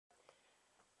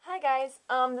guys,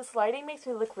 this lighting makes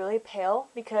me look really pale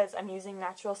because I'm using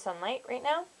natural sunlight right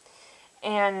now.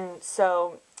 And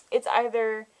so, it's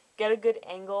either get a good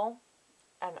angle,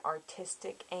 an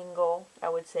artistic angle, I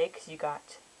would say, because you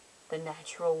got the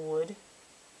natural wood.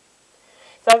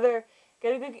 It's either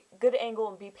get a good angle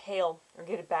and be pale, or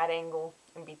get a bad angle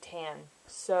and be tan.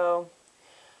 So,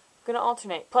 I'm going to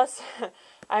alternate. Plus,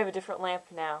 I have a different lamp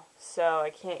now, so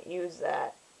I can't use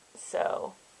that.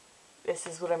 So, this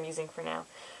is what I'm using for now.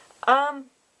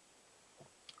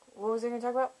 What was I going to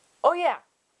talk about? Oh yeah!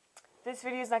 This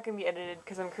video is not going to be edited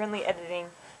because I'm currently editing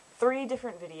 3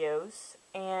 different videos,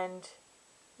 and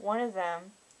one of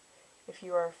them, if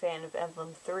you are a fan of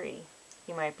Emblem 3,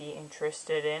 you might be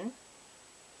interested in,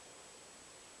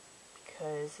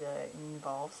 because it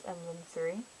involves Emblem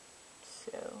 3,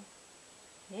 so,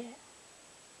 yeah.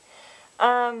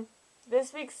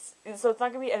 This week's, so it's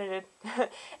not going to be edited,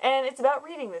 and it's about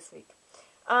reading this week.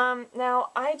 Now,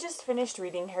 I just finished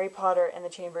reading Harry Potter and the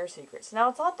Chamber of Secrets. Now,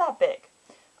 it's not that big.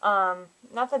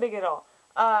 Not that big at all.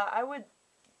 I would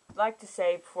like to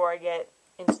say, before I get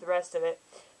into the rest of it,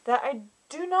 that I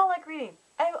do not like reading.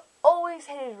 I've always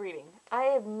hated reading. I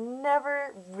have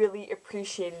never really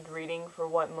appreciated reading for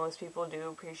what most people do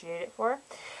appreciate it for.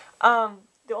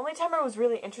 The only time I was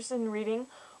really interested in reading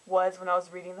was when I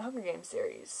was reading the Hunger Games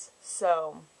series.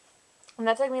 So, and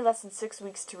that took me less than 6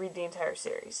 weeks to read the entire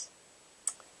series.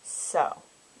 So,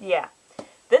 yeah.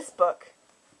 This book,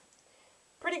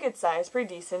 pretty good size,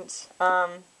 pretty decent.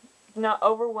 Not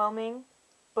overwhelming,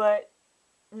 but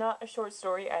not a short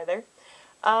story either.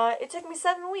 It took me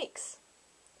 7 weeks.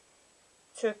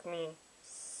 Took me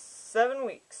 7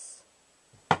 weeks.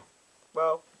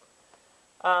 Well,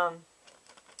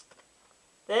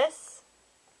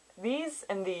 these,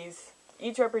 and these,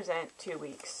 each represent 2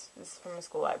 weeks. This is from a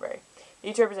school library.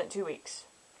 Each represent 2 weeks.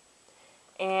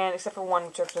 And except for one,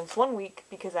 which represents 1 week,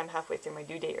 because I'm halfway through my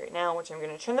due date right now, which I'm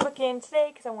going to turn the book in today,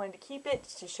 because I wanted to keep it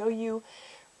to show you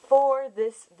for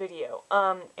this video.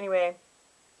 Anyway,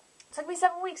 it took me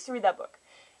 7 weeks to read that book.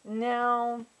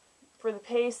 Now, for the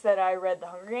pace that I read The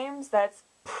Hunger Games, that's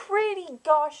pretty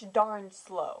gosh darn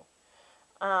slow.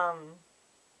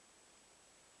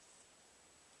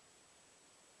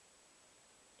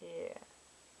 Yeah.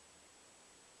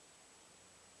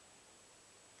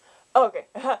 Oh, okay.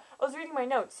 I was reading my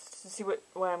notes to see what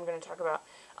I'm going to talk about.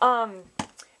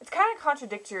 It's kind of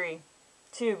contradictory,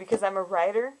 too, because I'm a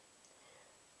writer,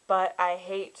 but I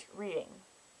hate reading.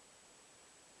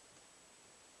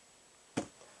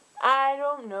 I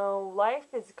don't know.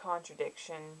 Life is a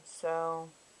contradiction, so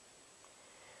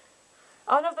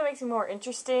I don't know if that makes me more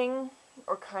interesting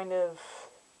or kind of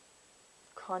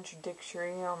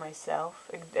contradictory on myself.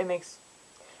 It makes...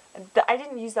 I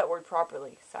didn't use that word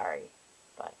properly, sorry,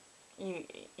 but you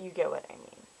get what I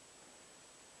mean.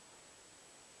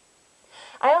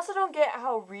 I also don't get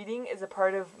how reading is a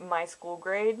part of my school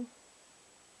grade.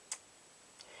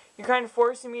 You're kind of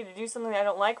forcing me to do something I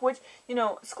don't like, which, you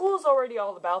know, school is already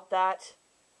all about that,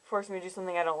 forcing me to do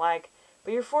something I don't like,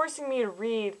 but you're forcing me to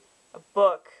read a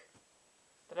book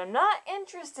that I'm not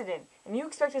interested in, and you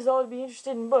expect us all to be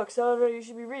interested in books. Oh, you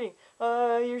should be reading.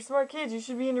 You're smart kids, you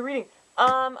should be into reading.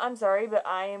 I'm sorry, but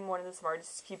I am one of the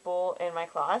smartest people in my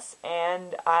class,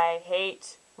 and I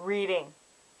hate reading.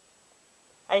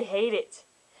 I hate it.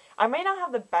 I may not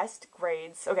have the best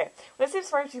grades. Okay, when I say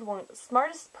smartest people,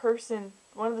 smartest person,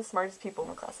 one of the smartest people in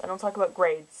the class. I don't talk about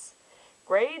grades.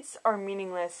 Grades are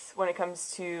meaningless when it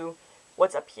comes to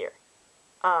what's up here.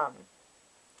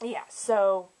 Yeah,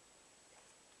 so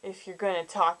if you're going to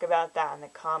talk about that in the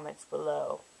comments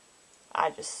below, I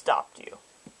just stopped you.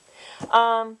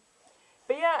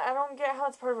 But yeah, I don't get how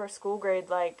it's part of our school grade,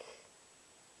 like,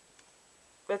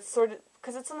 that's sort of,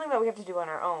 because it's something that we have to do on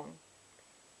our own.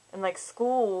 And, like,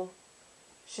 school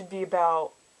should be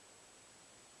about,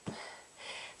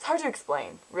 it's hard to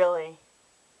explain, really.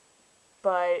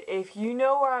 But if you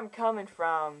know where I'm coming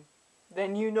from,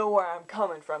 then you know where I'm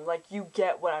coming from. Like, you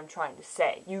get what I'm trying to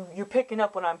say. You're picking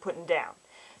up what I'm putting down.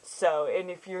 So, and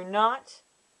if you're not,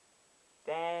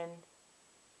 then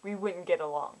we wouldn't get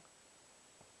along.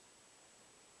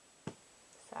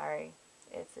 Sorry,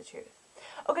 it's the truth.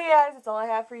 Okay guys, that's all I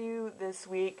have for you this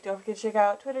week. Don't forget to check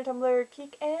out Twitter, Tumblr,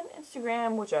 Keek, and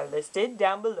Instagram, which are listed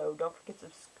down below. Don't forget to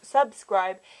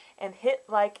subscribe and hit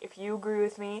like if you agree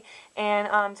with me.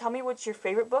 And tell me what your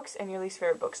favorite books and your least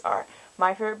favorite books are.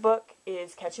 My favorite book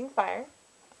is Catching Fire,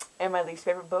 and my least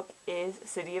favorite book is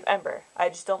City of Ember. I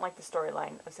just don't like the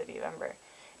storyline of City of Ember.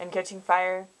 And Catching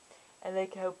Fire, I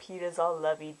like how Peeta's all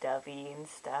lovey-dovey and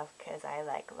stuff, because I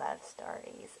like love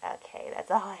stories. Okay, that's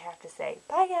all I have to say.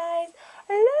 Bye, guys.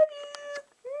 I love you.